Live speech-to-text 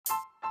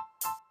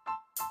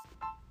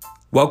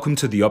Welcome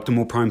to the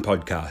Optimal Prime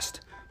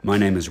Podcast. My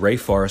name is Ray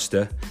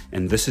Forrester,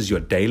 and this is your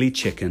daily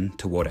check-in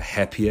toward a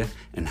happier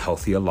and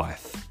healthier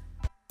life.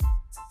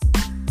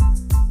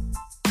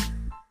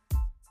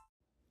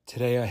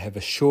 Today I have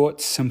a short,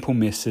 simple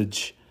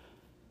message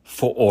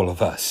for all of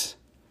us.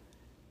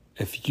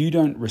 If you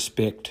don't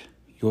respect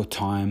your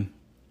time,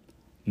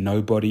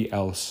 nobody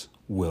else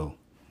will.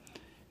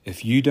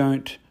 If you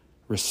don't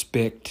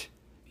respect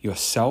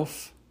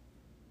yourself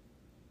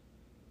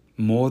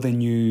more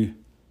than you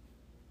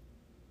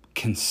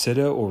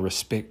consider or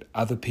respect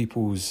other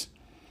people's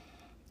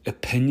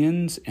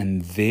opinions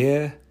and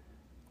their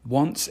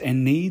wants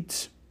and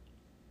needs,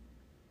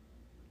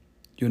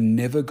 you're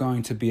never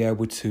going to be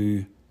able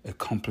to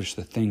accomplish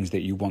the things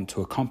that you want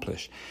to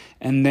accomplish.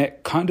 And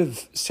that kind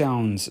of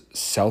sounds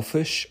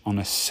selfish on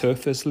a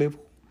surface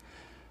level,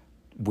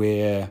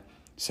 where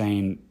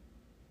saying,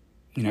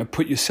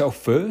 put yourself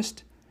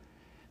first.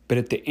 But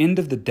at the end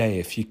of the day,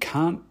 if you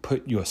can't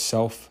put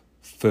yourself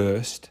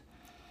first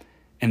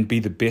and be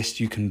the best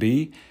you can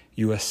be,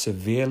 you are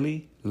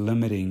severely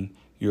limiting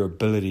your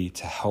ability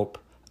to help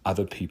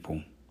other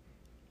people.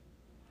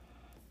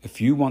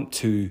 If you want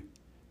to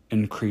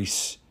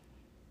increase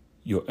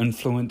your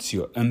influence,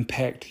 your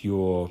impact,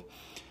 your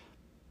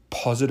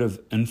positive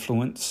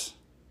influence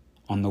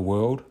on the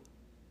world,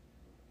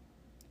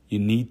 you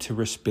need to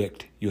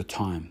respect your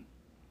time.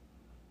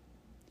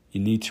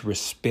 You need to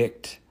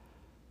respect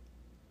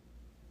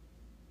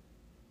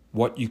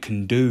what you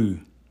can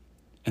do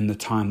in the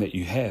time that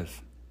you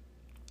have.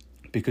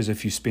 Because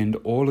if you spend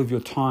all of your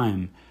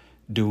time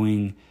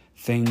doing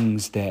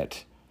things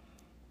that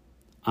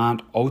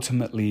aren't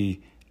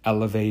ultimately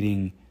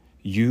elevating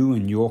you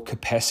and your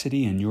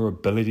capacity and your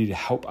ability to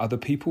help other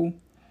people,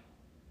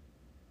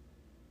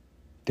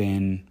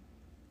 then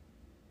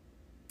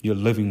you're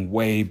living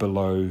way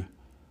below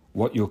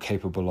what you're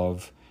capable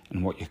of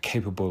and what you're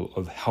capable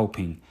of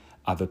helping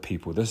other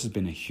people. This has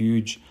been a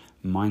huge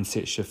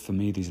mindset shift for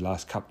me these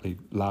last couple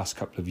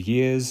of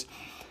years,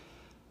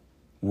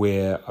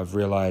 where I've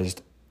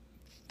realized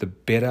the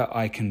better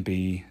I can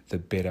be, the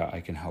better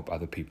I can help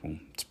other people.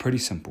 It's pretty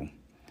simple,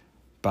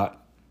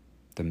 but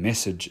the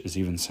message is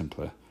even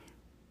simpler.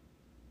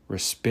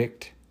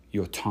 Respect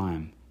your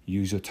time.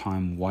 Use your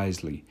time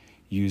wisely.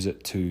 Use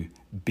it to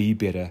be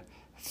better,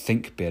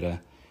 think better,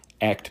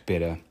 act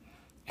better,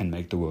 and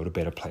make the world a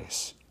better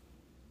place.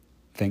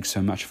 Thanks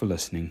so much for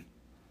listening.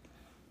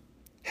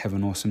 Have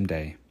an awesome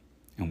day,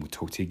 and we'll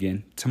talk to you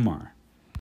again tomorrow.